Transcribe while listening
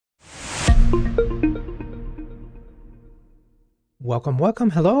Welcome,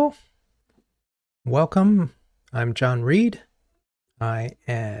 welcome, hello. Welcome, I'm John Reed. I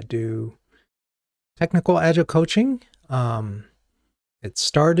do technical agile coaching. It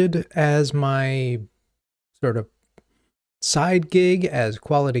started as my sort of side gig as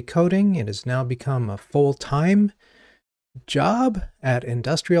quality coding. It has now become a full-time job at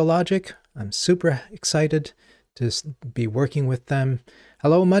Industrial Logic. I'm super excited to be working with them.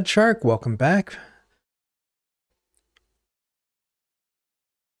 Hello, Mudshark, welcome back.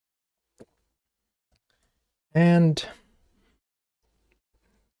 And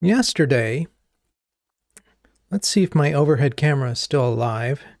yesterday, let's see if my overhead camera is still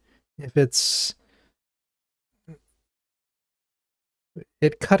alive. If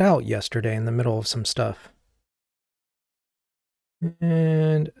it cut out yesterday in the middle of some stuff.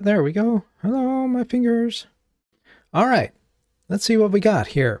 And there we go. Hello, my fingers. All right, let's see what we got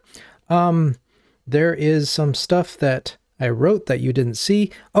here. There is some stuff that I wrote that you didn't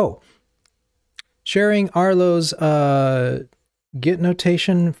see. Oh, sharing Arlo's Git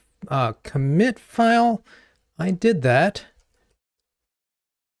notation commit file. I did that.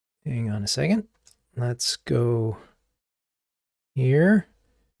 Hang on a second. Let's go here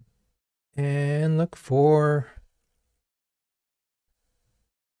and look for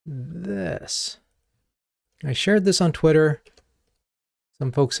this. I shared this on Twitter.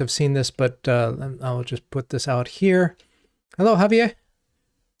 Some folks have seen this, but I'll just put this out here. Hello, Javier.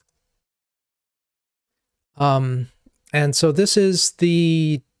 And so this is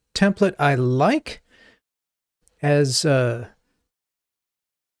the template I like. As I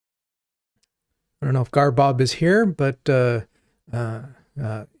don't know if Garbob is here, but Garbob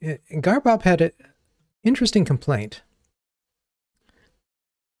had an interesting complaint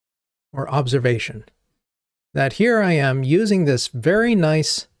or observation that here I am using this very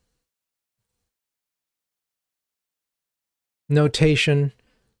nice notation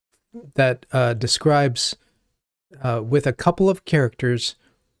that describes with a couple of characters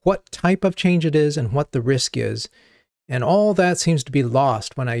what type of change it is and what the risk is, and all that seems to be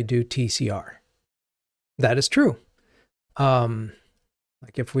lost when I do TCR. That is true. Like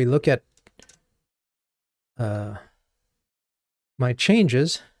if we look at my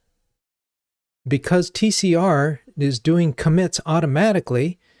changes, because TCR is doing commits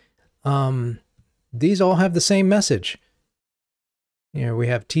automatically, these all have the same message. You know, we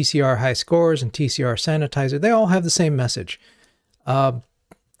have TCR high scores and TCR sanitizer. They all have the same message.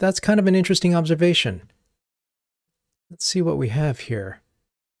 That's kind of an interesting observation. Let's see what we have here.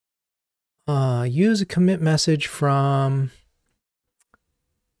 Use a commit message from...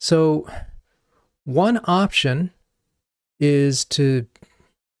 So one option is to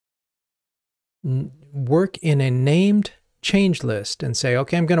work in a named change list and say,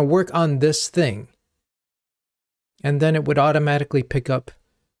 okay, I'm going to work on this thing. And then it would automatically pick up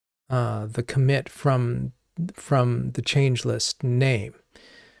the commit from the change list name,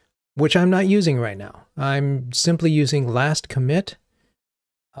 which I'm not using right now. I'm simply using last commit.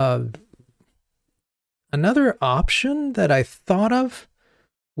 Another option that I thought of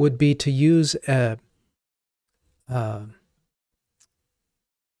would be to use a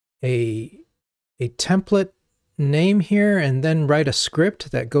template name here and then write a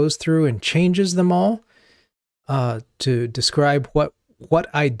script that goes through and changes them all to describe what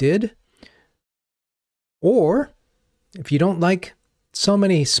I did. Or if you don't like so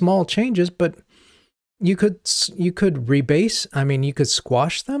many small changes, but you could rebase, I mean, you could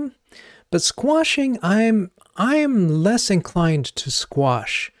squash them. But squashing, I'm less inclined to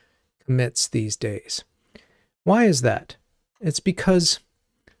squash commits these days. Why is that? It's because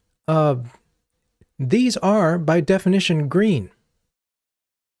these are, by definition, green.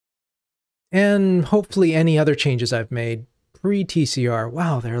 And hopefully any other changes I've made pre-TCR.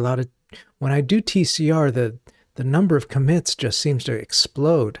 Wow, there are a lot of... When I do TCR, the number of commits just seems to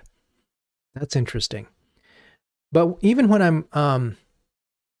explode. That's interesting. But even when I'm...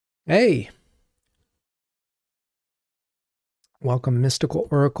 Hey! Welcome, Mystical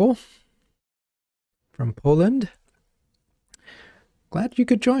Oracle from Poland. Glad you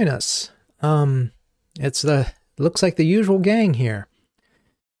could join us. Looks like the usual gang here.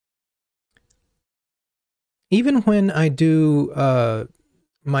 Even when I do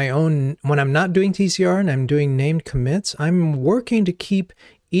my own, when I'm not doing TCR and I'm doing named commits, I'm working to keep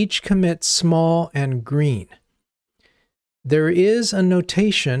each commit small and green. There is a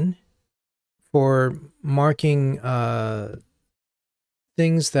notation for marking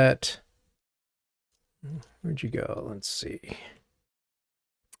things that, where'd you go? Let's see.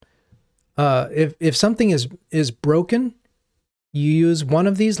 If something is broken, you use one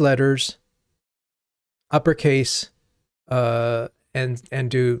of these letters uppercase and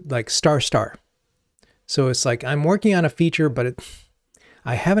do like star star. So it's like I'm working on a feature, but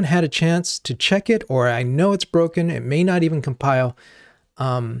I haven't had a chance to check it, or I know it's broken. It may not even compile.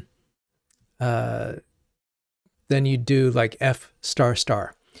 Then you do like F star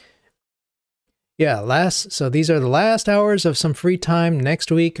star. Yeah, so these are the last hours of some free time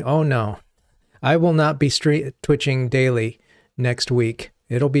next week. Oh no, I will not be twitching daily next week.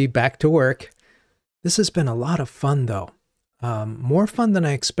 It'll be back to work. This has been a lot of fun though. More fun than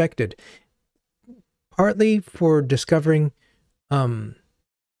I expected. Partly for discovering,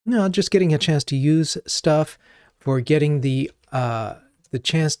 just getting a chance to use stuff, for getting the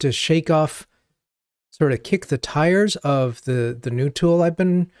chance to shake off, sort of kick the tires of the new tool I've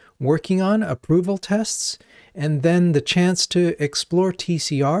been working on, approval tests, and then the chance to explore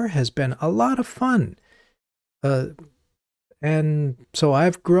TCR has been a lot of fun. And so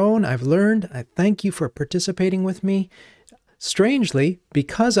I've grown, I've learned. I thank you for participating with me. Strangely,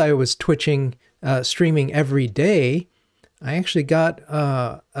 because I was streaming every day, I actually got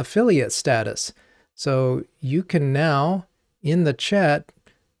affiliate status. So you can now, in the chat,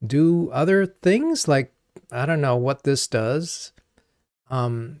 do other things like, I don't know what this does.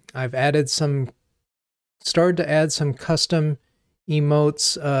 I've started to add some custom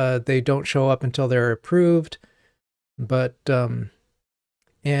emotes. They don't show up until they're approved. But,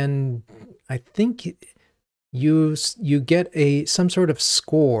 and I think you get some sort of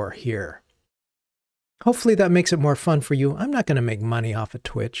score here. Hopefully that makes it more fun for you. I'm not going to make money off of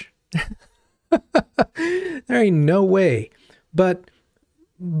Twitch. There ain't no way. But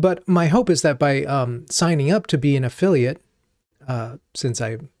my hope is that by signing up to be an affiliate, since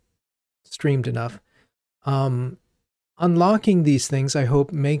I streamed enough, unlocking these things, I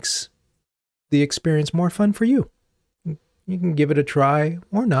hope, makes the experience more fun for you. You can give it a try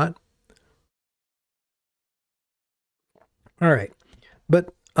or not. All right.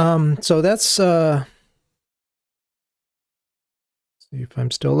 But so that's see if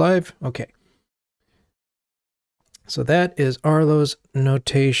I'm still live. Okay. So that is Arlo's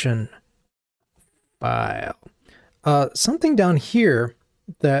notation file. Something down here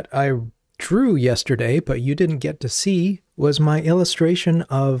that I drew yesterday, but you didn't get to see, was my illustration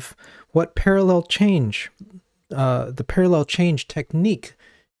of what parallel change, the parallel change technique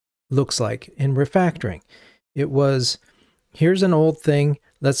looks like in refactoring. It was, here's an old thing,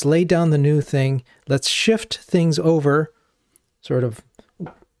 let's lay down the new thing, let's shift things over, sort of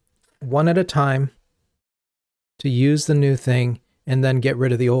one at a time, to use the new thing and then get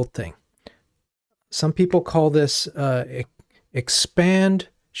rid of the old thing. Some people call this expand,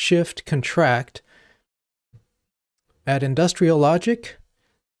 shift, contract. At Industrial Logic,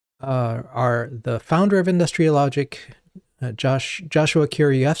 the founder of Industrial Logic, Joshua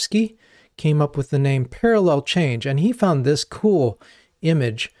Kiryevsky, came up with the name parallel change, and he found this cool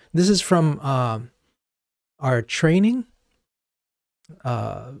image. This is from our training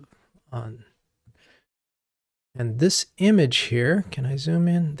and this image here, can I zoom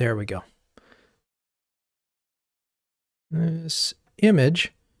in? There we go. This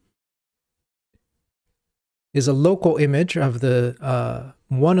image is a local image of the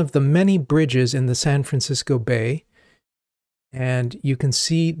one of the many bridges in the San Francisco Bay. And you can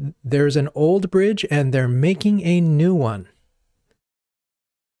see there's an old bridge and they're making a new one.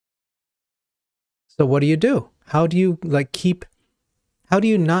 So what do you do? How do you how do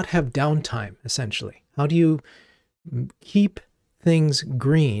you not have downtime, essentially? How do you keep things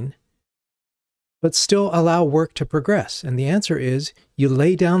green, but still allow work to progress? And the answer is you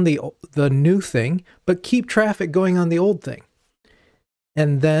lay down the new thing, but keep traffic going on the old thing.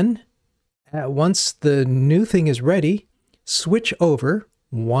 And then once the new thing is ready, switch over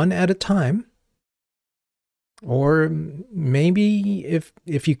one at a time, or maybe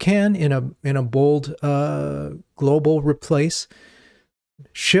if you can, in a bold global replace,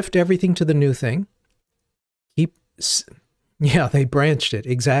 shift everything to the new thing. Yeah, they branched it,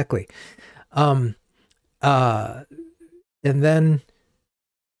 exactly. And then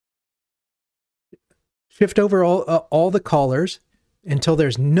shift over all the callers until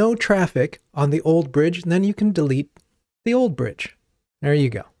there's no traffic on the old bridge, and then you can delete the old bridge. There you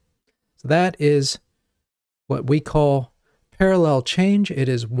go. So that is what we call parallel change. It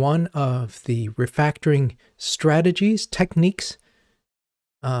is one of the refactoring strategies, techniques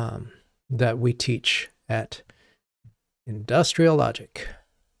that we teach at Industrial Logic.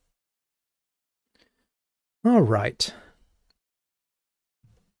 All right.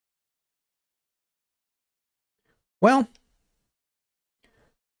 Well,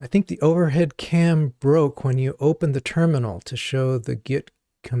 I think the overhead cam broke when you opened the terminal to show the git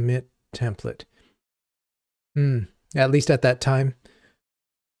commit template. At least at that time.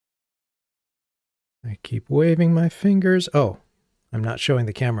 I keep waving my fingers. Oh, I'm not showing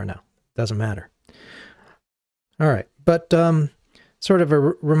the camera now. Doesn't matter. All right, but sort of a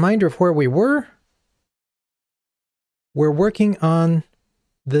reminder of where we were. We're working on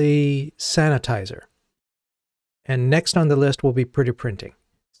the sanitizer. And next on the list will be pretty printing.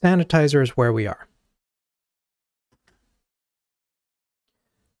 Sanitizer is where we are.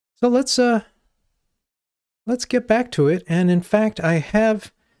 So let's get back to it. And in fact, I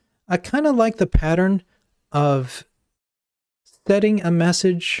kind of like the pattern of setting a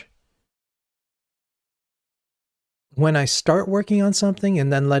message when I start working on something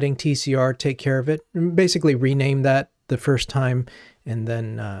and then letting TCR take care of it. Basically rename that the first time and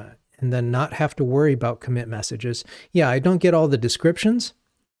then not have to worry about commit messages. Yeah, I don't get all the descriptions,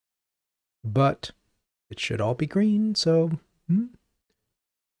 but it should all be green, so...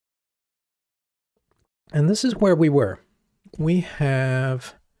 And this is where we were. We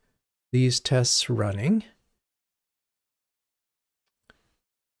have these tests running.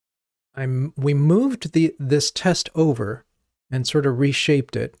 We moved this test over and sort of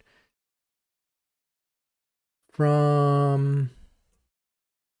reshaped it from...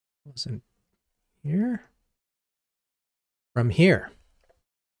 wasn't here? From here.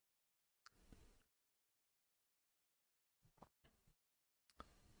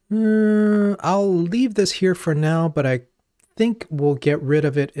 I'll leave this here for now, but I think we'll get rid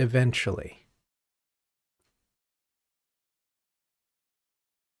of it eventually.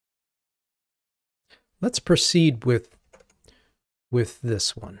 Let's proceed with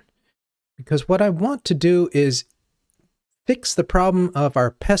this one, because what I want to do is fix the problem of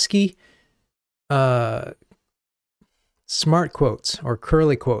our pesky smart quotes or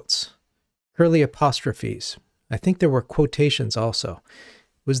curly quotes, curly apostrophes. I think there were quotations also.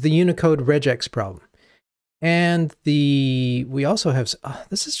 It was the Unicode regex problem. And we also have,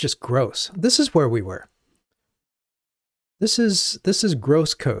 this is just gross. This is where we were. This is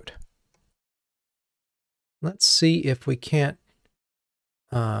gross code. Let's see if we can't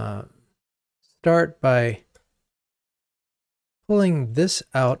start by pulling this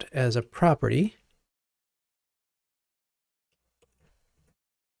out as a property.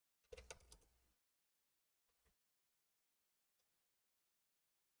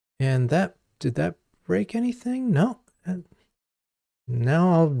 And did that break anything? No.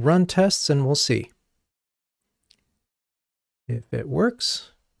 Now I'll run tests and we'll see. If it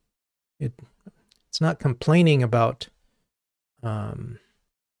works, it's not complaining about, you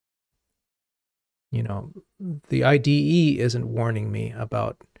know, the IDE isn't warning me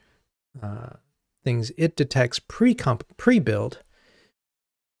about things it detects pre-build.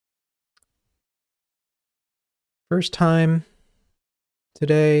 First time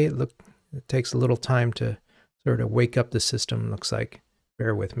today, look, it takes a little time to sort of wake up the system, looks like.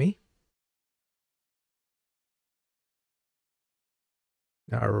 Bear with me.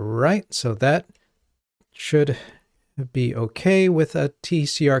 All right, so that should be okay with a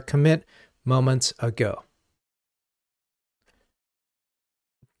TCR commit moments ago.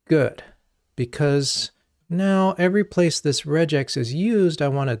 Good, because now every place this regex is used, I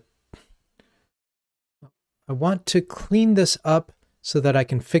want to clean this up so that I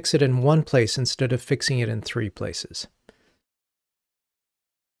can fix it in one place instead of fixing it in 3 places.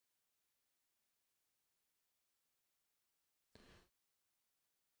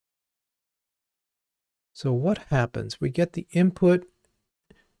 So what happens? We get the input.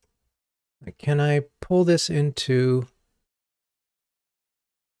 Can I pull this into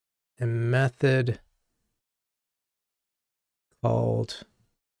a method called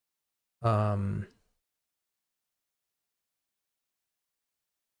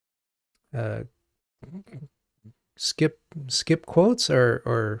skip quotes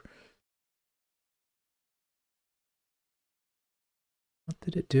or what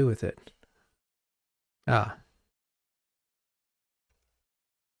did it do with it?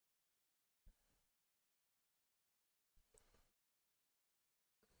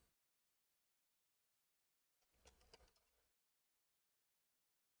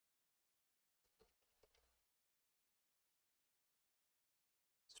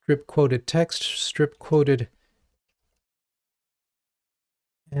 Strip quoted text, strip quoted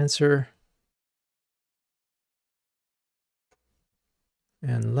answer.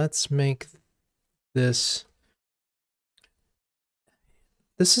 And let's make this.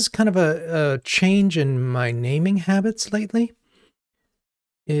 This is kind of a change in my naming habits lately.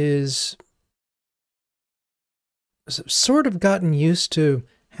 Is sort of gotten used to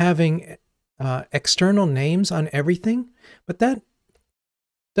having external names on everything, but that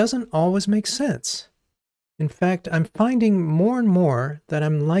doesn't always make sense. In fact, I'm finding more and more that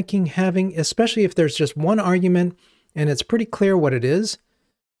I'm liking having, especially if there's just one argument and it's pretty clear what it is,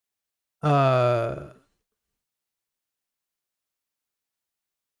 to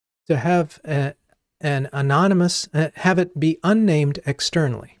have an anonymous, have it be unnamed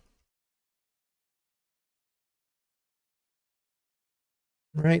externally.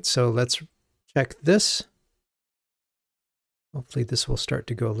 Right, so let's check this. Hopefully this will start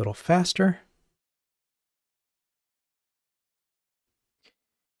to go a little faster.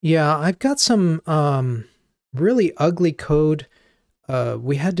 Yeah, I've got some really ugly code.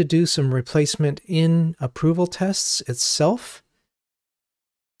 We had to do some replacement in approval tests itself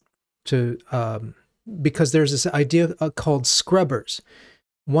to because there's this idea called scrubbers.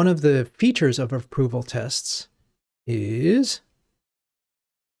 One of the features of approval tests is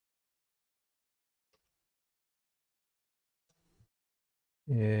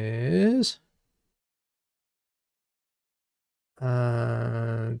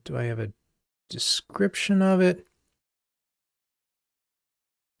do I have a description of it?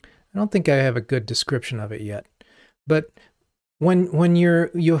 I don't think I have a good description of it yet. But when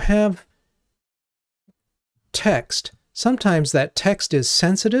you have text, sometimes that text is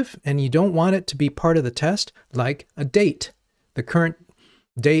sensitive and you don't want it to be part of the test, like a date, the current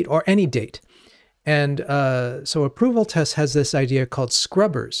date or any date. And so approval test has this idea called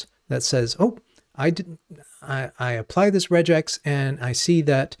scrubbers that says, oh, I apply this regex and I see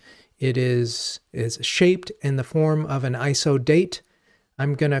that it is shaped in the form of an ISO date.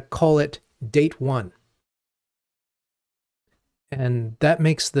 I'm going to call it date 1. And that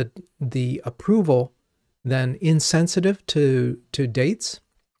makes the approval then insensitive to dates.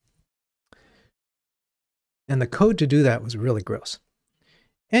 And the code to do that was really gross.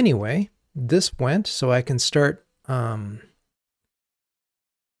 Anyway, this went, so I can start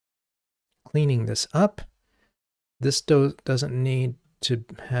cleaning this up. This doesn't need to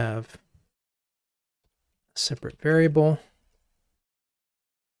have a separate variable.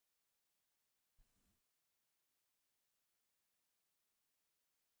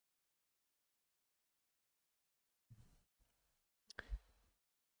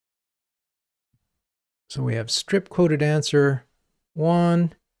 So we have strip quoted answer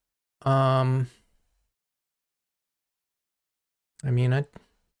 1. I mean, it's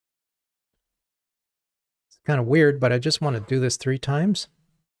kind of weird, but I just want to do this 3 times.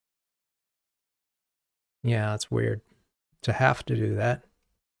 Yeah, it's weird to have to do that.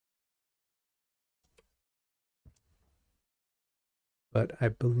 But I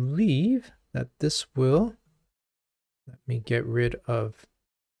believe that this will let me get rid of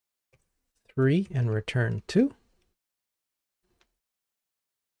 3 and return 2.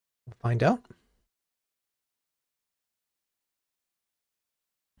 We'll find out.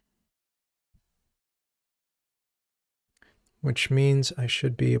 Which means I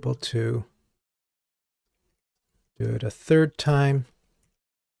should be able to do it a 3rd time.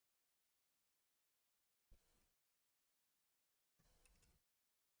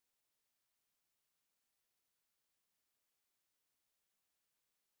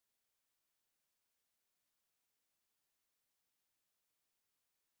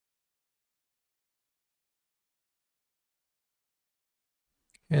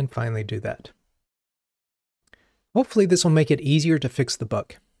 And finally do that. Hopefully this will make it easier to fix the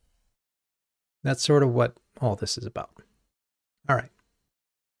bug. That's sort of what all this is about. All right.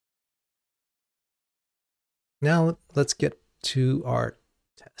 Now let's get to our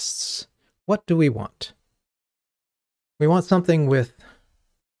tests. What do we want? We want something with,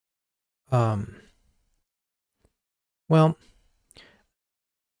 well,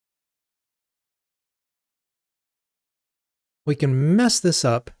 we can mess this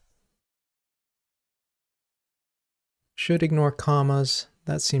up. Should ignore commas.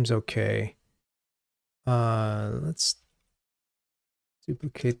 That seems okay. Let's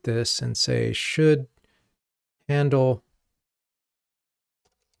duplicate this and say should handle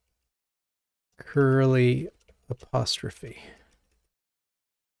curly apostrophe.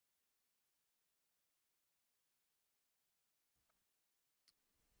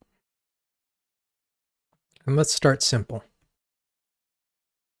 And let's start simple.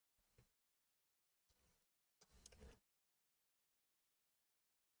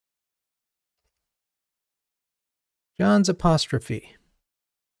 John's apostrophe.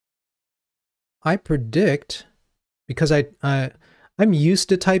 I predict, because I'm used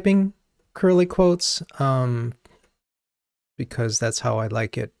to typing curly quotes, because that's how I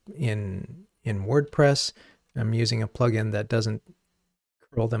like it in WordPress. I'm using a plugin that doesn't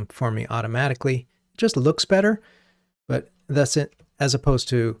curl them for me automatically. It just looks better, but that's it, as opposed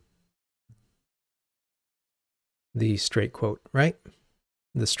to the straight quote, right?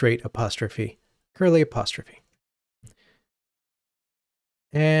 The straight apostrophe, curly apostrophe.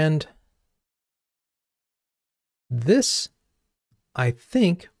 And this, I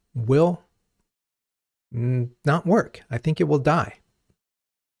think, will not work. I think it will die.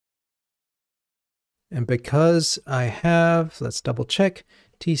 And because I have, let's double check,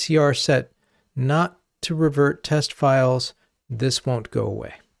 TCR set not to revert test files, this won't go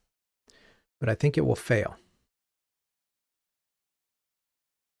away. But I think it will fail.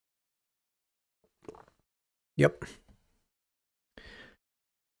 Yep.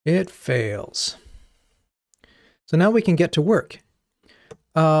 It fails. So now we can get to work.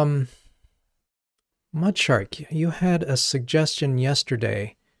 Mudshark, you had a suggestion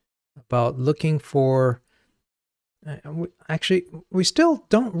yesterday about looking for, actually, we still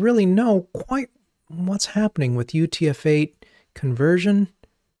don't really know quite what's happening with UTF-8 conversion.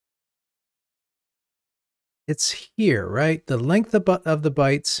 It's here, right? The length of the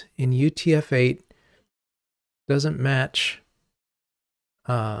bytes in UTF-8 doesn't match,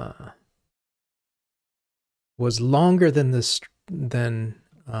 was longer than this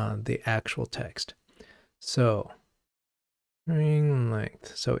the actual text. So string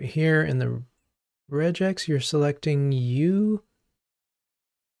length. So here in the regex, you're selecting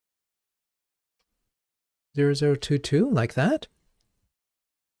U0022 like that.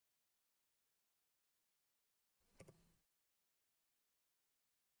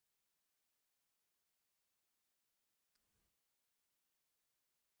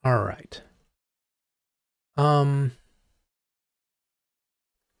 All right.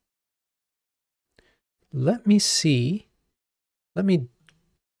 Let me see. Let me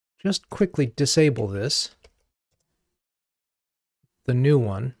just quickly disable this, the new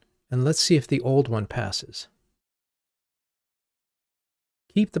one, and let's see if the old one passes.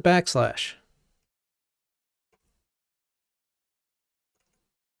 Keep the backslash.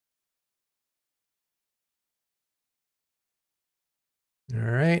 All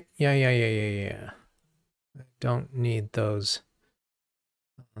right. Yeah. I don't need those.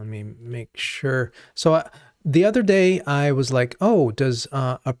 Let me make sure. So the other day I was like, oh, does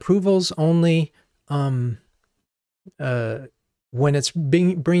approvals only when it's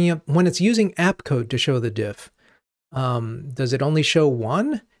when it's using app code to show the diff, does it only show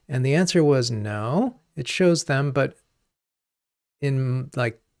one? And the answer was no. It shows them, but in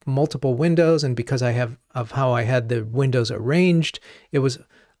like multiple windows, and because I have of how I had the windows arranged, it was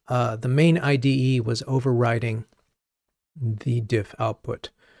the main IDE was overriding the diff output.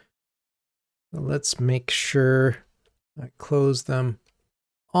 Let's make sure I close them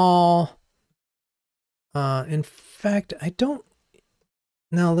all. In fact, I don't.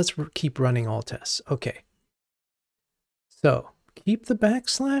 Now let's keep running all tests. Okay. So keep the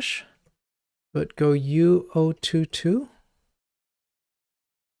backslash, but go U022,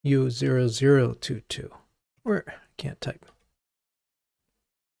 U0022, or I can't type.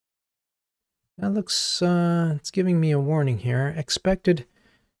 That looks, it's giving me a warning here. Expected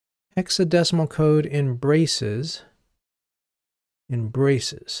hexadecimal code in braces. In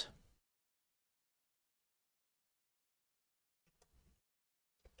braces.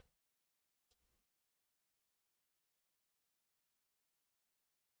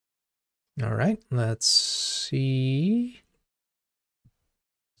 All right, let's see.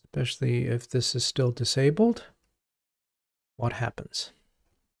 Especially if this is still disabled, what happens?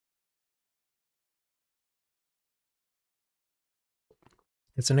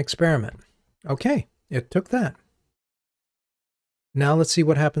 It's an experiment. Okay, it took that. Now let's see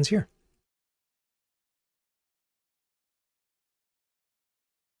what happens here.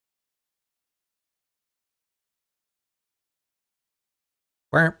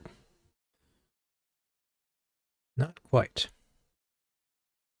 Not quite.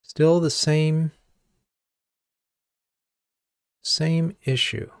 Still the same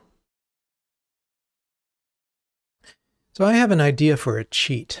issue. So I have an idea for a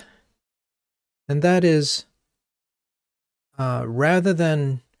cheat. And that is, rather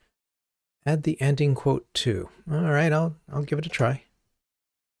than add the ending quote to. All right, I'll give it a try.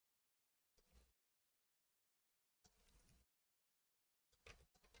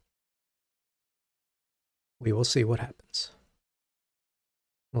 We will see what happens.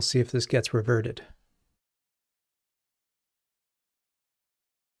 We'll see if this gets reverted.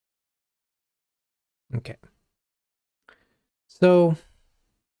 Okay. So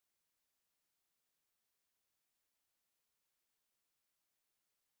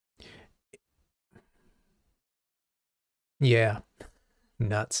yeah,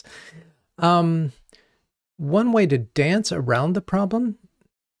 nuts. One way to dance around the problem,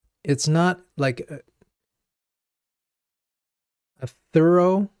 it's not like a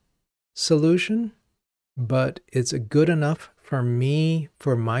thorough solution, but it's good enough for me,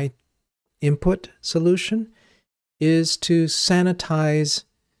 for my input solution, is to sanitize,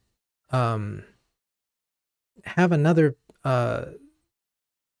 have another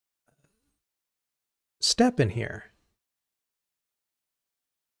step in here.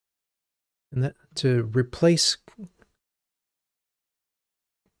 And that to replace,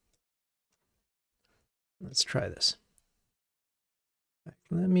 let's try this.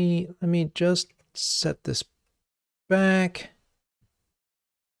 Let me just set this back.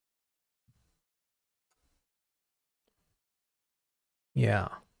 Yeah,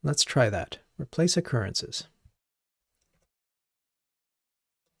 let's try that. Replace occurrences.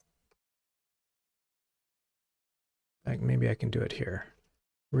 Maybe I can do it here.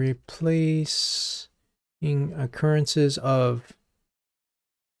 Replacing occurrences of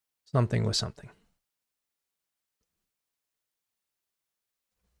something with something.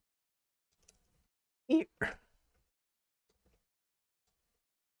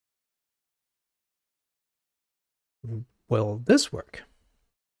 Will this work?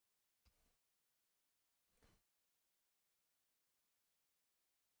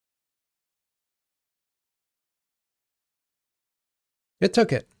 It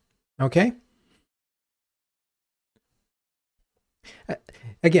took it. Okay.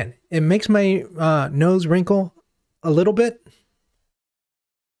 Again, it makes my nose wrinkle a little bit.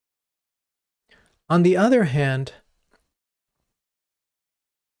 On the other hand,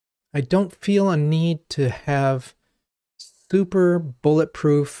 I don't feel a need to have super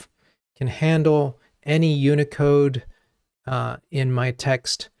bulletproof, can handle any Unicode in my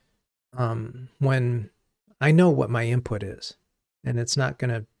text when I know what my input is. And it's not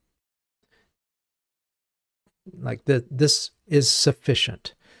going to, like, this is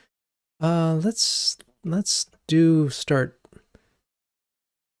sufficient. Let's start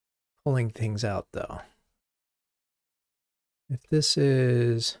pulling things out, though. If this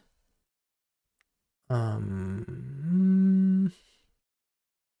is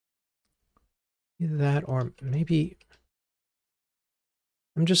that, or maybe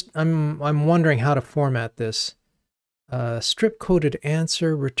I'm wondering how to format this. Strip coded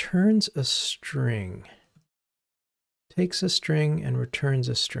answer returns a string. Takes a string and returns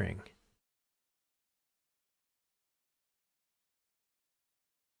a string.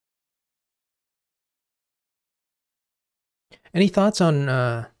 Any thoughts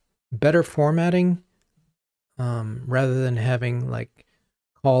on better formatting rather than having like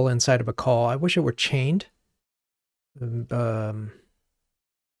call inside of a call? I wish it were chained. I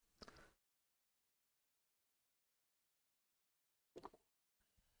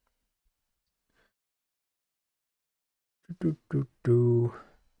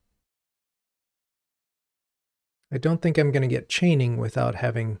don't think I'm going to get chaining without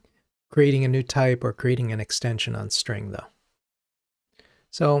creating a new type or creating an extension on string, though.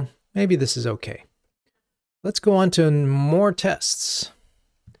 So maybe this is okay. Let's go on to more tests,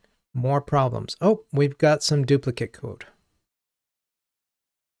 more problems. Oh, we've got some duplicate code.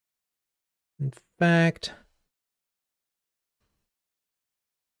 In fact,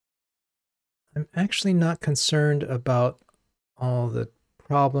 I'm actually not concerned about all the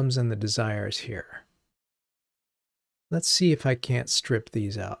problems and the desires here. Let's see if I can't strip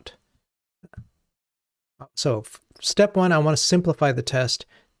these out. So step one, I want to simplify the test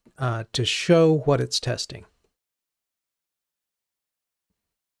to show what it's testing.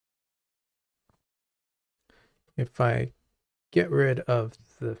 If I get rid of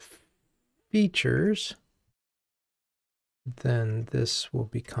the features, then this will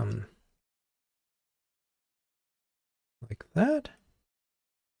become like that.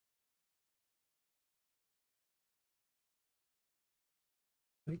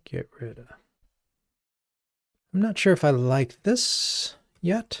 I get rid of. I'm not sure if I like this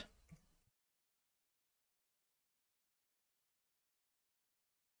yet.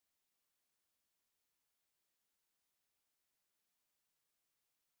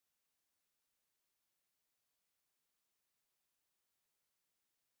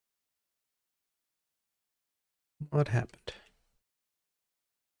 What happened?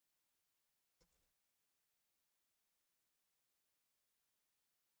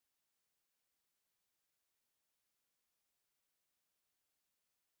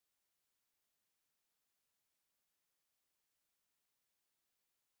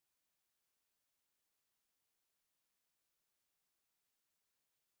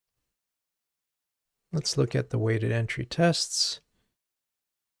 Let's look at the weighted entry tests.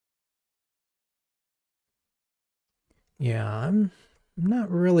 Yeah, I'm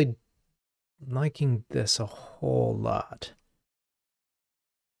not really liking this a whole lot.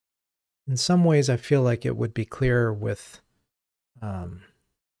 in some ways I feel like it would be clearer with approval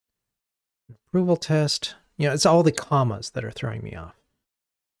test. You know, it's all the commas that are throwing me off.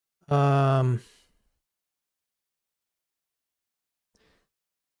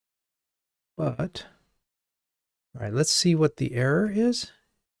 But, all right, let's see what the error is.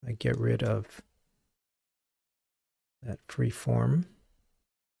 I get rid of that free form.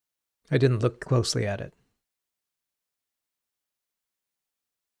 I didn't look closely at it.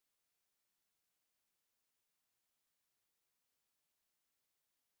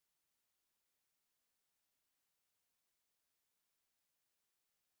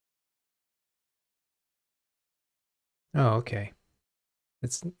 Oh, okay.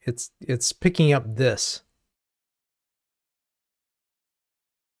 It's picking up this.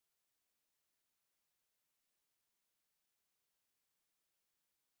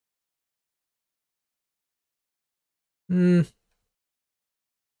 Hmm.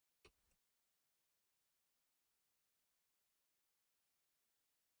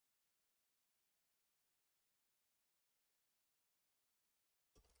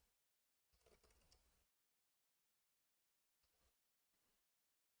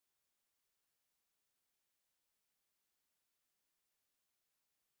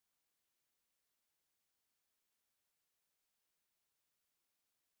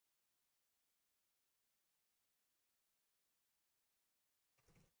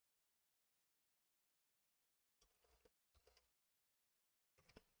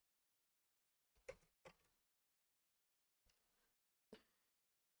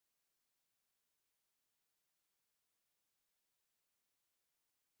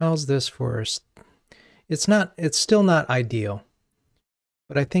 How's this for? It's still not ideal,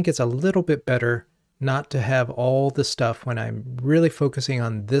 but I think it's a little bit better not to have all the stuff when I'm really focusing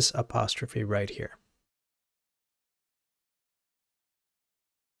on this apostrophe right here.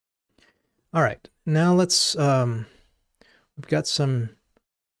 All right, now let's, we've got some,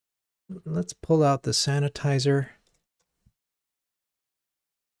 let's pull out the sanitizer,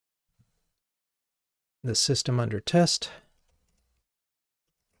 the system under test.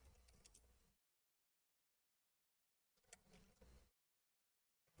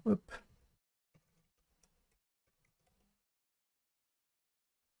 Whoop.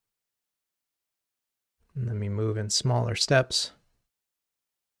 And let me move in smaller steps.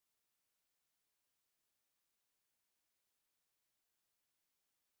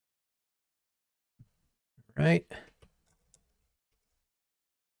 Right.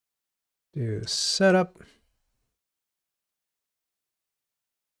 Do setup.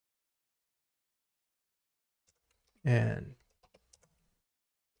 And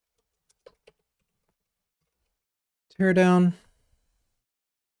tear down.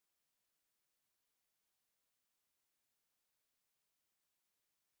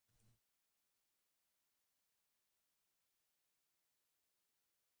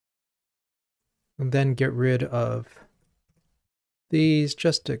 And then get rid of these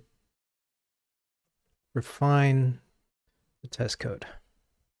just to refine the test code.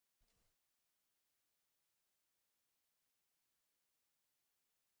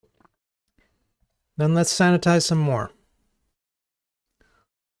 Then let's sanitize some more.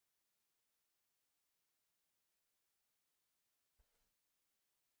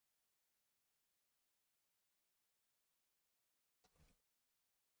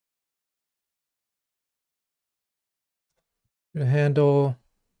 Handle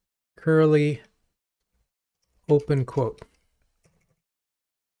curly open quote.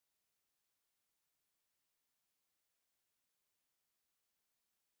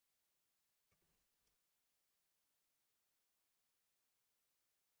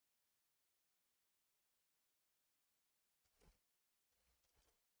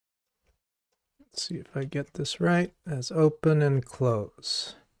 Let's see if I get this right, as open and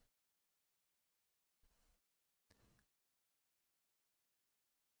close.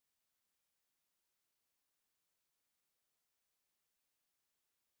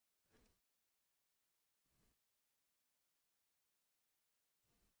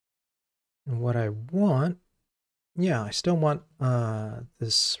 And what I want, yeah, I still want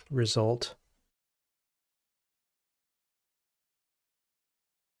this result.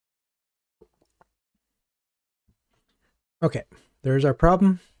 Okay, there's our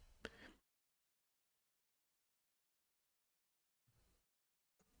problem.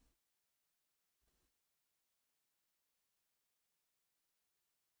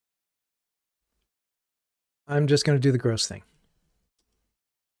 I'm just going to do the gross thing.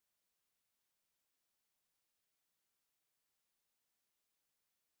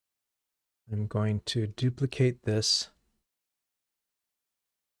 I'm going to duplicate this.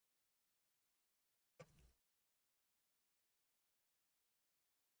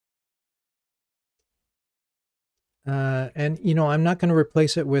 And, you know, I'm not going to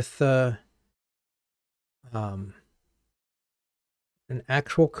replace it with an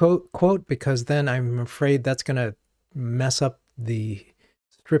actual quote because then I'm afraid that's going to mess up the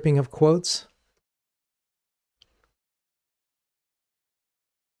stripping of quotes.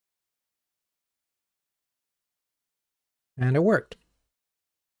 And it worked.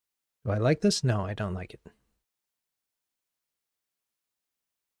 Do I like this? No, I don't like it.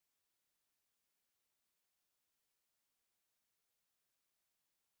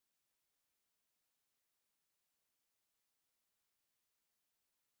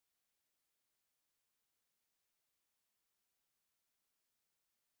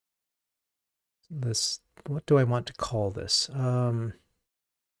 This, what do I want to call this?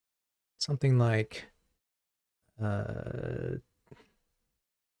 Something like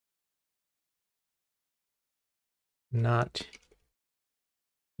not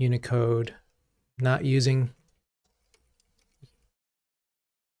Unicode, not using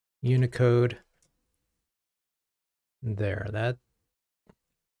Unicode. There, that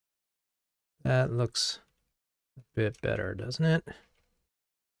looks a bit better, doesn't it?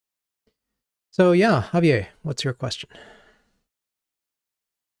 So yeah, Javier, what's your question?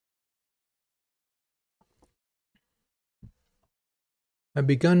 I've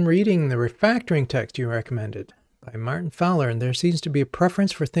begun reading the refactoring text you recommended by Martin Fowler, and there seems to be a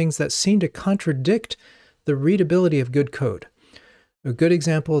preference for things that seem to contradict the readability of good code. A good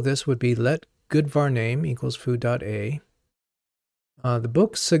example of this would be let good var name equals foo.a. The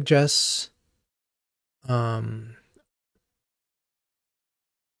book suggests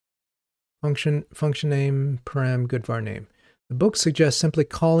function name param good var name. The book suggests simply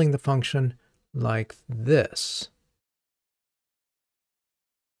calling the function like this.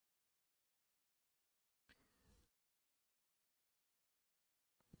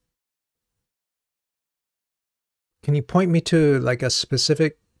 Can you point me to like a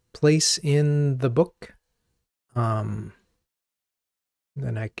specific place in the book? Then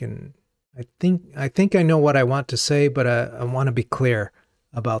I think I know what I want to say, but I want to be clear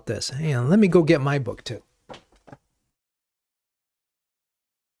about this. Hang on, let me go get my book too.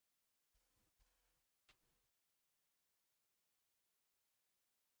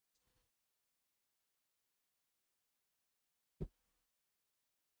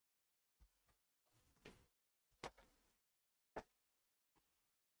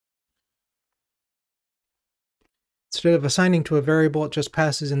 Instead of assigning to a variable, it just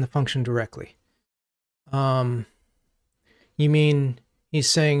passes in the function directly. You mean he's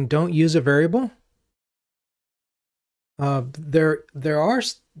saying don't use a variable? There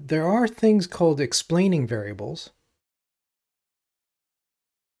are things called explaining variables.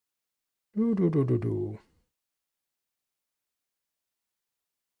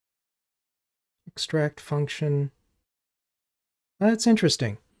 Extract function. That's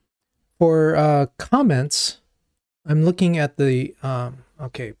interesting. For comments, I'm looking at the,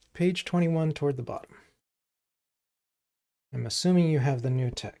 okay, page 21 toward the bottom. I'm assuming you have the new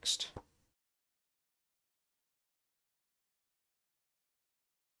text.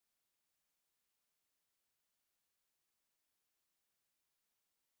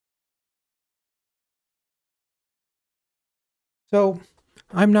 So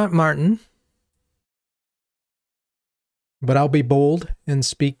I'm not Martin, but I'll be bold and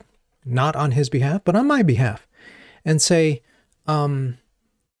speak not on his behalf, but on my behalf, and say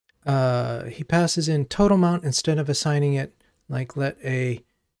he passes in total amount instead of assigning it like let a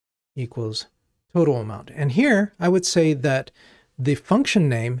equals total amount. And here I would say that the function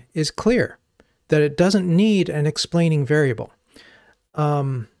name is clear, that it doesn't need an explaining variable.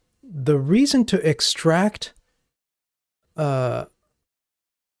 The reason to extract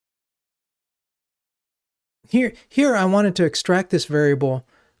here I wanted to extract this variable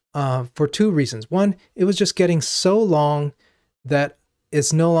for two reasons. One, it was just getting so long that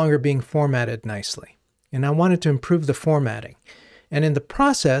it's no longer being formatted nicely. And I wanted to improve the formatting. And in the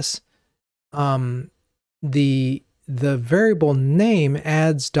process, the variable name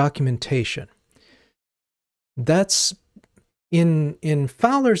adds documentation. That's in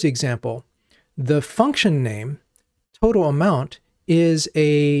Fowler's example, the function name, total amount, is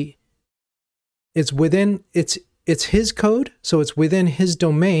it's his code, so it's within his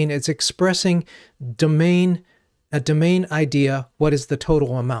domain. It's expressing a domain idea, what is the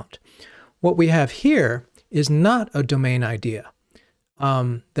total amount. What we have here is not a domain idea.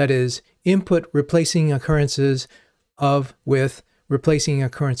 That is input replacing occurrences of with, replacing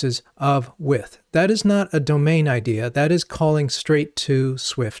occurrences of with. That is not a domain idea. That is calling straight to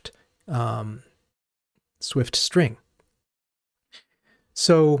Swift, Swift string.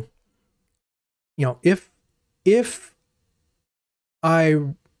 So, you know, if if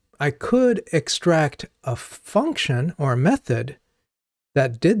I could extract a function or a method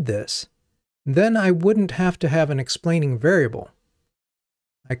that did this, then I wouldn't have to have an explaining variable.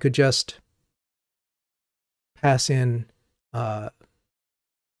 I could just pass in the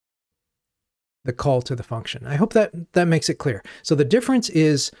call to the function. I hope that makes it clear. So the difference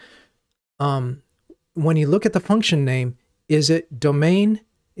is when you look at the function name, is it domain?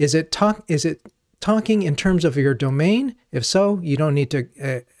 Is it talking in terms of your domain? If so, you don't need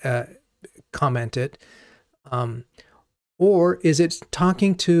to comment it. Or is it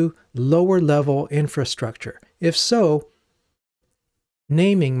talking to lower level infrastructure? If so,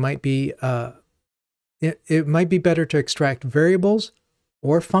 naming might be, it might be better to extract variables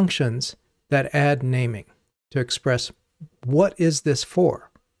or functions that add naming to express what is this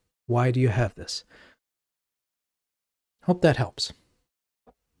for? Why do you have this? Hope that helps.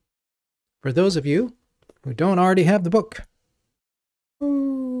 For those of you who don't already have the book,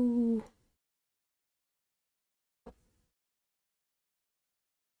 ooh.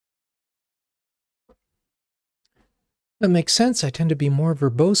 That makes sense. I tend to be more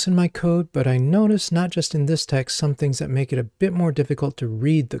verbose in my code, but I notice not just in this text, some things that make it a bit more difficult to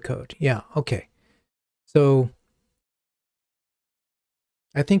read the code. Yeah, okay. So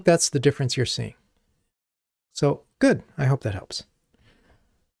I think that's the difference you're seeing. So good. I hope that helps.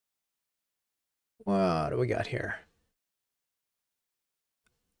 What do we got here?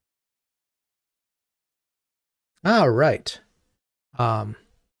 All right.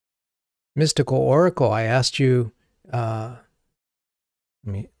 Mystical Oracle, I asked you, let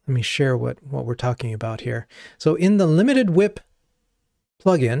me share what we're talking about here. So in the limited whip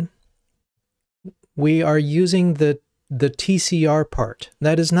plugin, we are using the TCR part.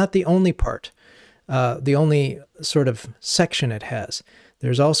 That is not the only part, the only sort of section it has.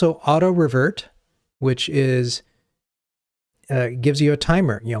 There's also auto revert, which is gives you a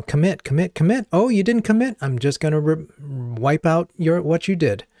timer. You know, commit. Oh, you didn't commit. I'm just going to wipe out what you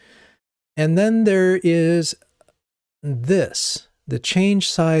did. And then there is this, the change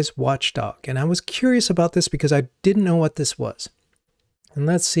size watchdog. And I was curious about this because I didn't know what this was. And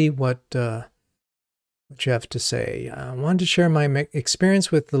let's see what you have to say. I wanted to share my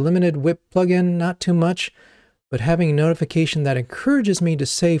experience with the limited whip plugin, not too much, but having a notification that encourages me to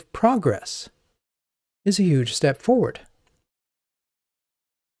save progress is a huge step forward.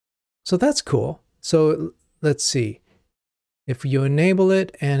 So that's cool. So let's see. If you enable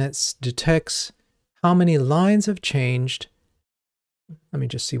it and it detects how many lines have changed, let me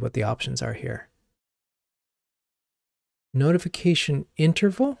just see what the options are here. Notification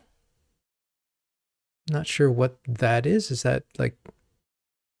interval? Not sure what that is. Is that like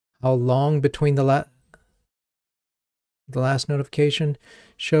how long between the last notification?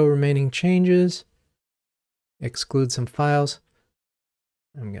 Show remaining changes. Exclude some files.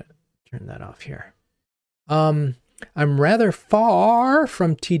 I'm going to turn that off here. I'm rather far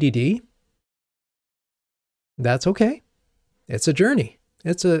from TDD. That's okay. It's a journey.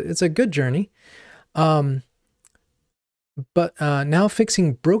 It's a good journey. But now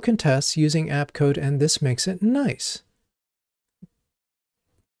fixing broken tests using app code, and this makes it nice.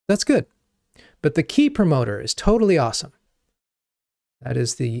 That's good. But the key promoter is totally awesome. That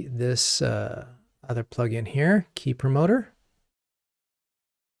is this other plugin here, key promoter.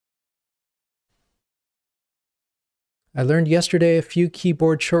 I learned yesterday a few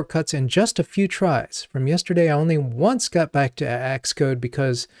keyboard shortcuts in just a few tries. From yesterday, I only once got back to Xcode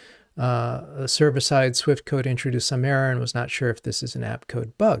because a server-side Swift code introduced some error and was not sure if this is an app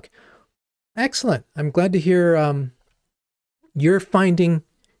code bug. Excellent. I'm glad to hear you're finding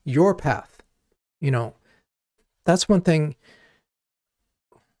your path. You know, that's one thing.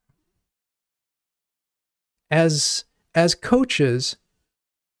 As coaches,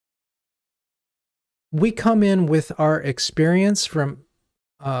 we come in with our experience from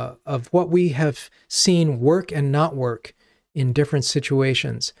of what we have seen work and not work in different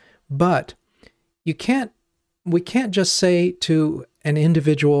situations. But we can't just say to an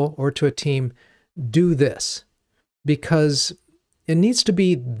individual or to a team, do this, because it needs to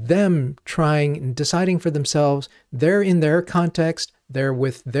be them trying and deciding for themselves. They're in their context, they're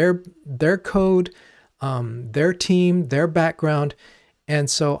with their code, their team, their background. And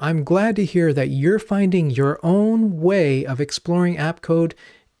so I'm glad to hear that you're finding your own way of exploring app code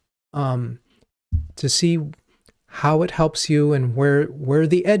to see how it helps you and where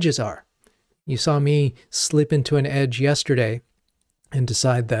the edges are. You saw me slip into an edge yesterday and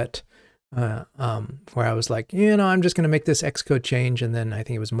decide that where I was like, you know, I'm just going to make this Xcode change. And then I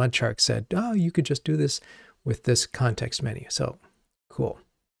think it was Mudshark said, oh, you could just do this with this context menu. So cool.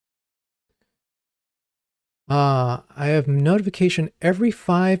 I have notification every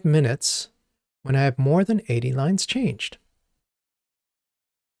 5 minutes when I have more than 80 lines changed.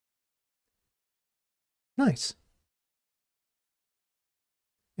 Nice.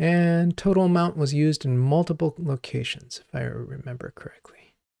 And total amount was used in multiple locations, if I remember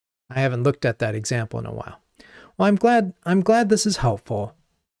correctly. I haven't looked at that example in a while. Well, I'm glad this is helpful.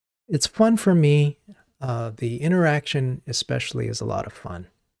 It's fun for me. The interaction especially is a lot of fun.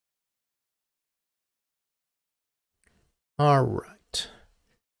 All right.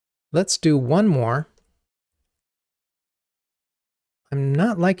 Let's do one more. I'm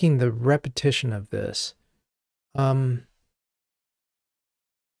not liking the repetition of this.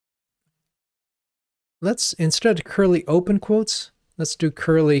 Let's, instead of curly open quotes, let's do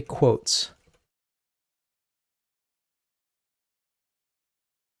curly quotes.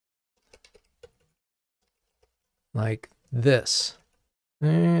 Like this.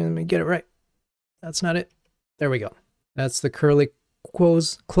 And let me get it right. That's not it. There we go. That's the curly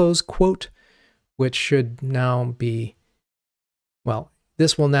close quote, which should now be, well,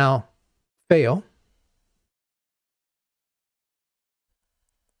 this will now fail.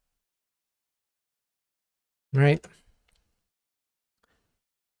 Right?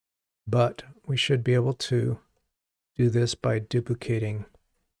 But we should be able to do this by duplicating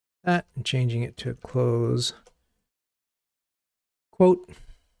that and changing it to a close quote.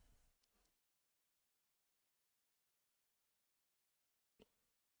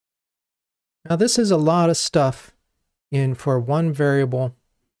 Now this is a lot of stuff in for one variable.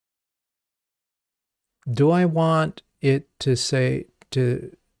 Do I want it to say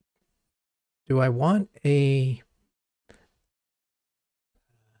do I want a,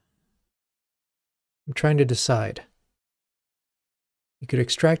 I'm trying to decide. You could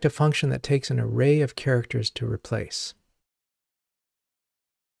extract a function that takes an array of characters to replace.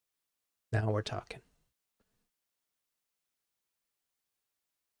 Now we're talking.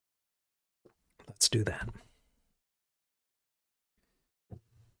 Let's do that.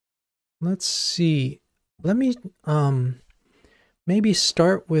 Let's see. Let me maybe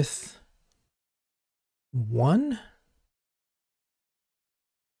start with 1.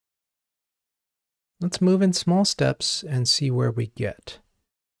 Let's move in small steps and see where we get.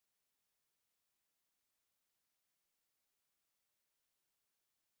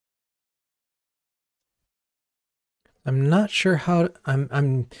 I'm not sure how,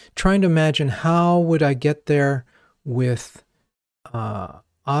 I'm trying to imagine how would I get there with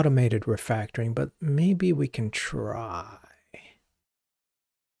automated refactoring, but maybe we can try.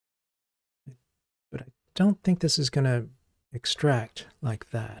 But I don't think this is going to extract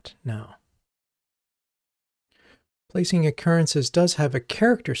like that. No. Placing occurrences does have a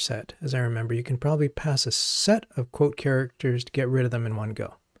character set, as I remember. You can probably pass a set of quote characters to get rid of them in one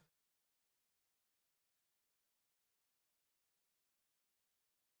go.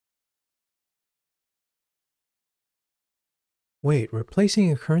 Wait,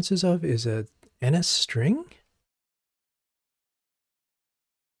 replacing occurrences of is a NS string?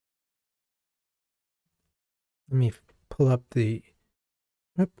 Let me pull up the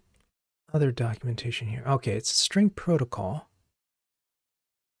other documentation here. Okay, it's a string protocol.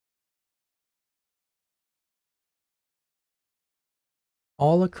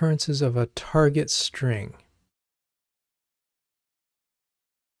 All occurrences of a target string.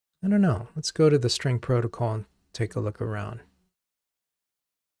 I don't know. Let's go to the string protocol and take a look around.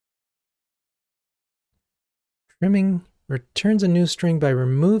 Trimming returns a new string by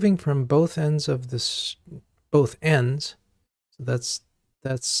removing from both ends of this, both ends. So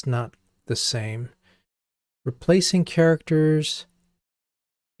that's not the same. Replacing characters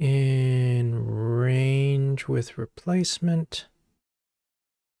in range with replacement.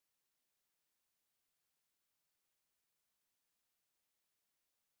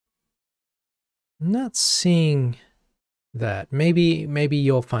 I'm not seeing that. Maybe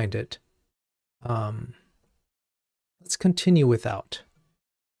you'll find it. Let's continue without.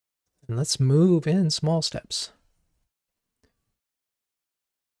 And let's move in small steps.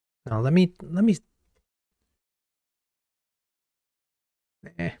 Now let me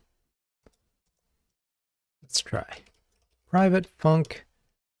let's try. Private func.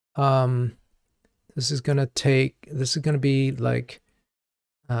 This is gonna be like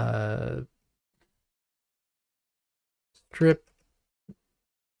strip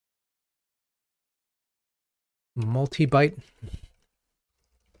multi-byte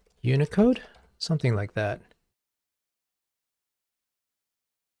Unicode, something like that.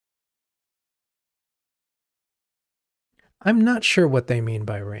 I'm not sure what they mean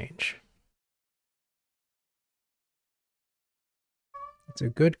by range. It's a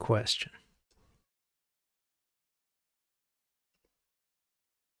good question.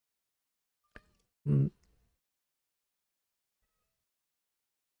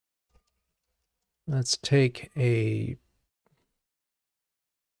 Let's take an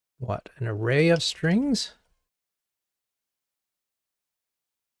array of strings?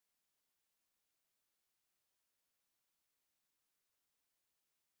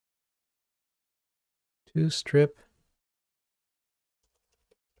 To strip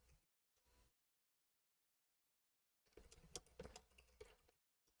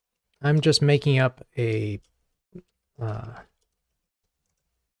I'm just making up a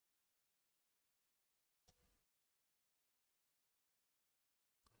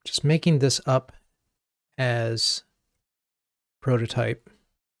just making this up as prototype.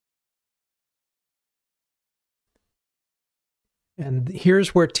 And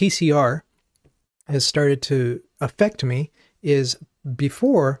here's where TCR has started to affect me, is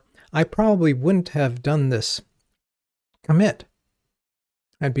before I probably wouldn't have done this commit.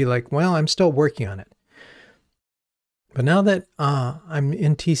 I'd be like, well, I'm still working on it. But now that I'm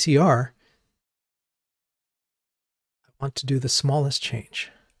in TCR, I want to do the smallest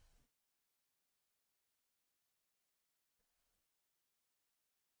change.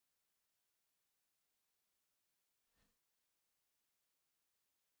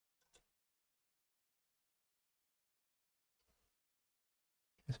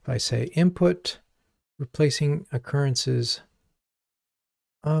 If I say input, replacing occurrences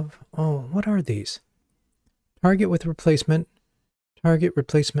of, what are these? Target with replacement, target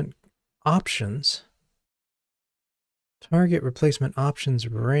replacement options, target replacement options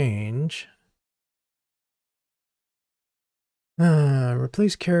range,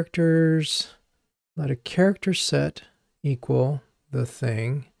 replace characters, let a character set equal the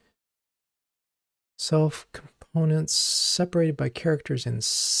thing, self components separated by characters in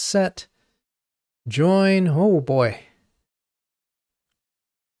set, join, oh boy.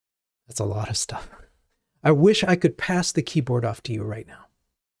 That's a lot of stuff. I wish I could pass the keyboard off to you right now.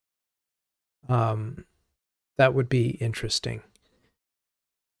 That would be interesting.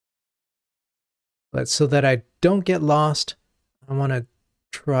 But so that I don't get lost, I want to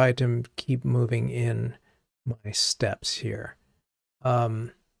try to keep moving in my steps here.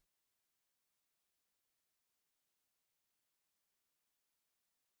 Let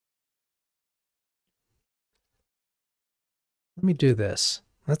me do this.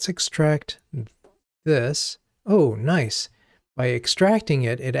 Let's extract this. Oh, nice. By extracting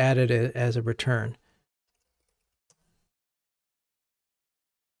it, it added it as a return.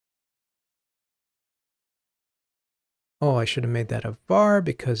 Oh, I should have made that a var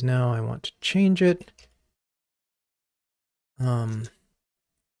because now I want to change it. Because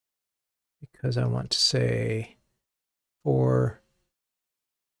I want to say for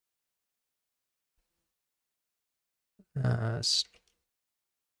let's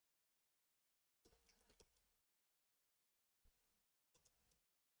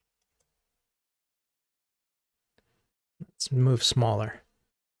move smaller.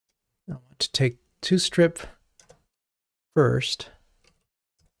 I want to take toStrip first,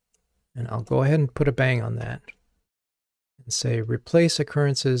 and I'll go ahead and put a bang on that and say replace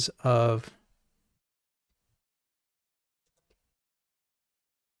occurrences of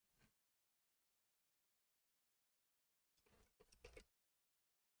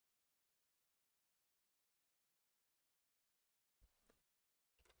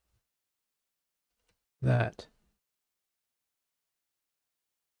that.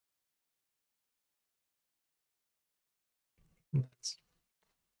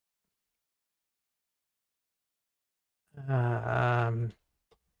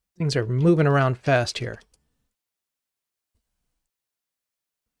 Things are moving around fast here.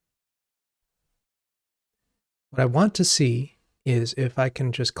 What I want to see is if I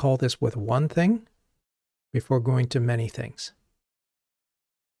can just call this with one thing before going to many things.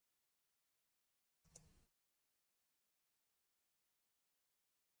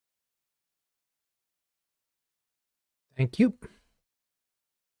 Thank you.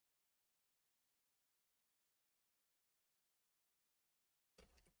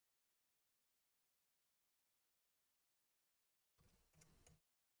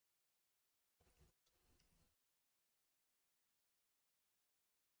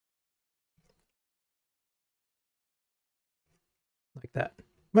 Like that.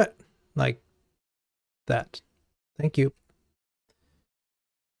 But like that. Thank you.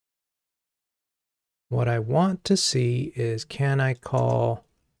 What I want to see is, can I call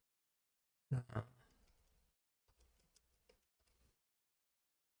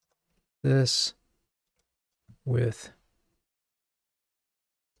this with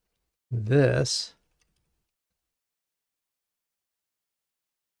this?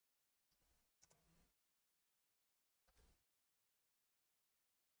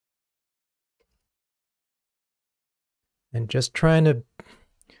 and just trying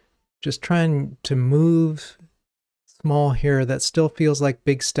to move small here. That still feels like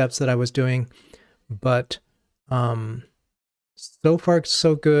big steps that I was doing, but so far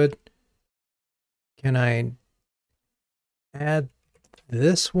so good. Can I add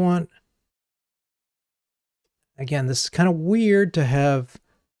this one? Again, this is kind of weird to have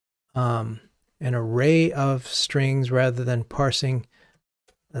an array of strings rather than parsing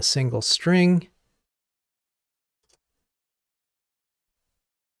a single string.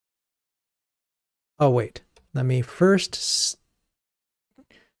 Oh, wait. Let me first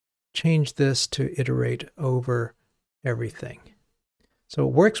change this to iterate over everything. So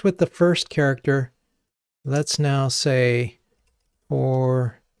it works with the first character. Let's now say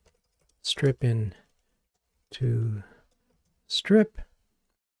for strip in to strip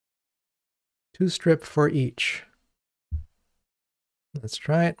for each. Let's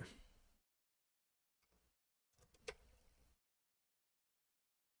try it.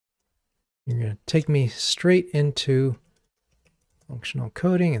 You're going to take me straight into functional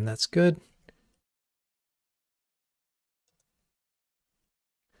coding, and that's good.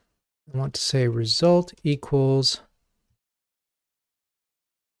 I want to say result equals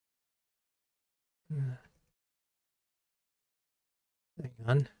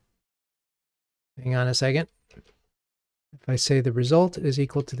hang on a second. If I say the result is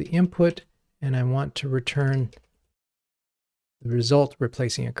equal to the input, and I want to return the result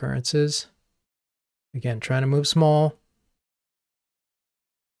replacing occurrences, again, trying to move small.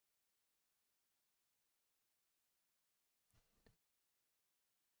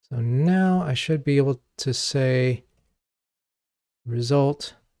 So now I should be able to say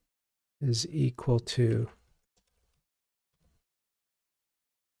result is equal to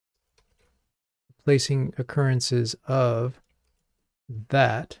replacing occurrences of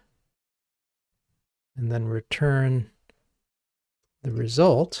that, and then return the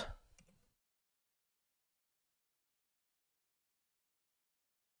result.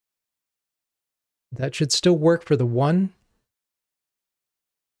 That should still work for the one.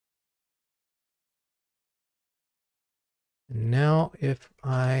 And now if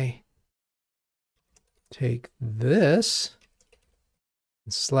I take this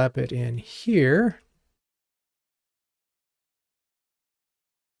and slap it in here,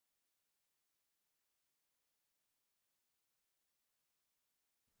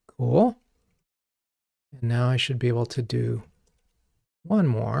 cool. And now I should be able to do one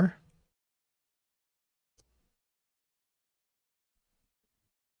more.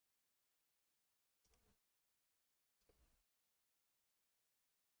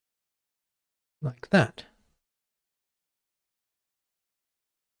 Like that.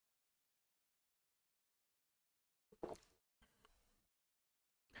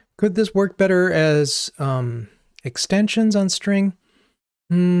 Could this work better as extensions on string?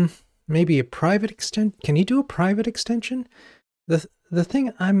 Maybe a private extension. Can you do a private extension? The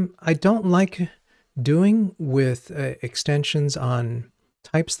thing I don't like doing with extensions on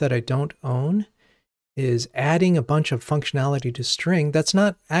types that I don't own is adding a bunch of functionality to string that's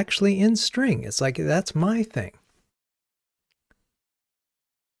not actually in string. It's like, that's my thing.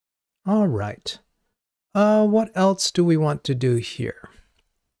 All right. What else do we want to do here?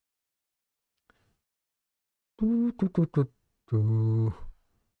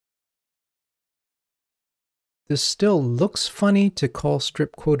 This still looks funny to call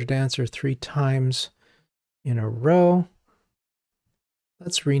strip quoted answer 3 times in a row.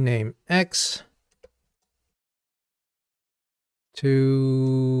 Let's rename X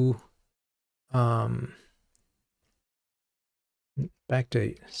to back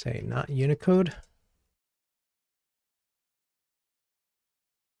to, say, not Unicode.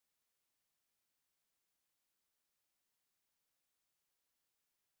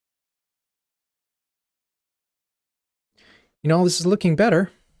 You know, this is looking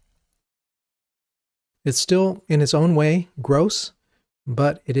better. It's still, in its own way, gross,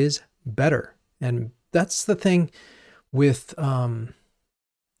 but it is better. And that's the thing with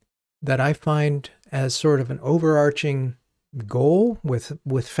that I find as sort of an overarching goal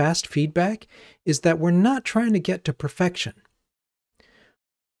with fast feedback, is that we're not trying to get to perfection.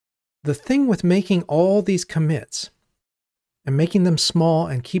 The thing with making all these commits and making them small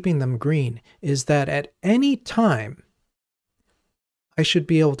and keeping them green is that at any time, I should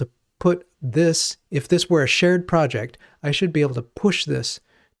be able to put this, if this were a shared project, I should be able to push this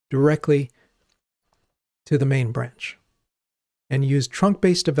directly to the main branch and use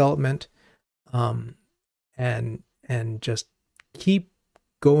trunk-based development and just keep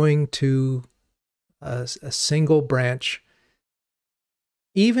going to a single branch.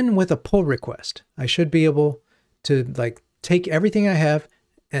 Even with a pull request, I should be able to like take everything I have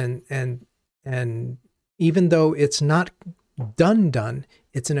and even though it's not done,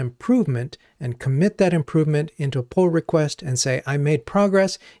 it's an improvement, and commit that improvement into a pull request and say, I made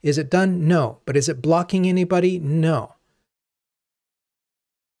progress. Is it done? No. But is it blocking anybody? No.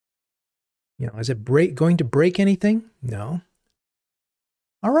 You know, is it going to break anything? No.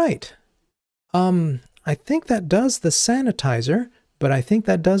 All right. I think that does the sanitizer, but I think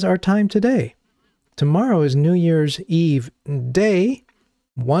that does our time today. Tomorrow is New Year's Eve day.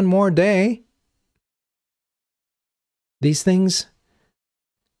 One more day. These things,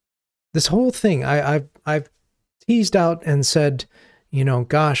 this whole thing, I've teased out and said, you know,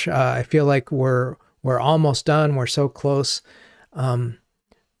 gosh, I feel like we're almost done. We're so close.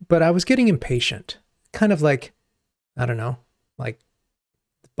 But I was getting impatient, kind of like, I don't know, like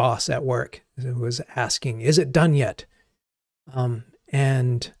the boss at work who was asking, is it done yet?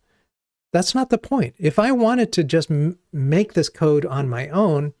 And that's not the point. If I wanted to just make this code on my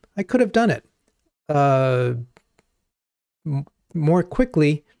own, I could have done it more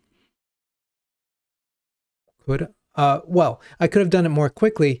quickly. Well, I could have done it more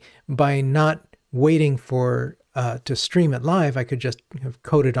quickly by not waiting for to stream it live. I could just have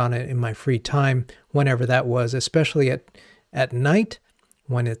coded on it in my free time, whenever that was, especially at night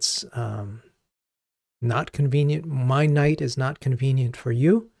when it's not convenient. My night is not convenient for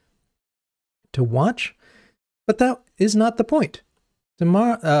you to watch, but that is not the point.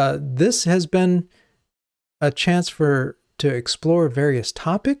 Tomorrow, this has been a chance to explore various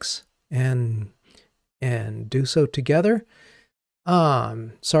topics and do so together.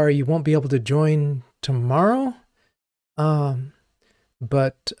 Sorry you won't be able to join tomorrow,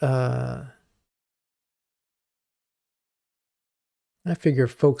 but I figure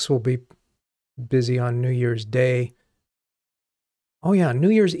folks will be busy on New Year's Day. Oh yeah, New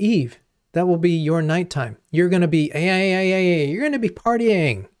Year's Eve. That will be your nighttime. You're going to be, you're going to be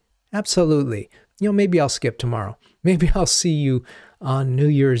partying. Absolutely. You know, maybe I'll skip tomorrow. Maybe I'll see you on New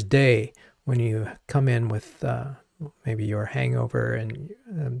Year's Day when you come in with maybe your hangover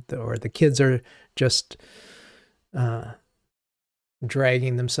or the kids are just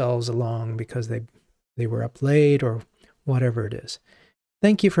dragging themselves along because they were up late or whatever it is.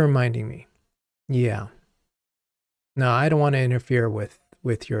 Thank you for reminding me. Yeah. No, I don't want to interfere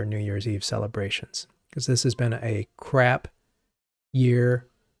with your New Year's Eve celebrations because this has been a crap year.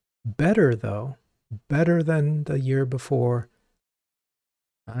 Better though, better than the year before.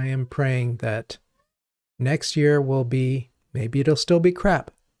 I am praying that next year will be, maybe it'll still be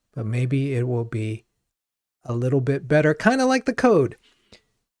crap, but maybe it will be a little bit better, kind of like the code.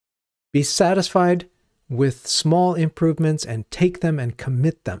 Be satisfied with small improvements and take them and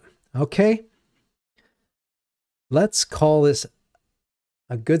commit them. Okay? Let's call this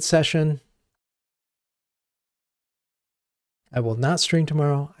a good session. I will not stream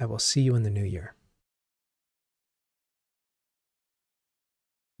tomorrow. I will see you in the new year.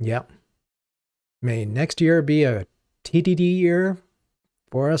 Yep. May next year be a TDD year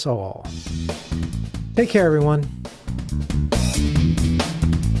for us all. Take care, everyone.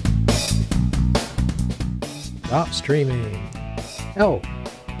 Stop streaming. Oh,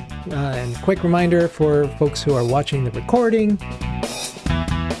 and quick reminder for folks who are watching the recording,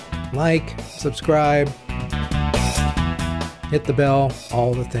 like, subscribe, hit the bell,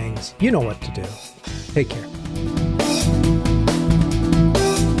 all the things. You know what to do. Take care.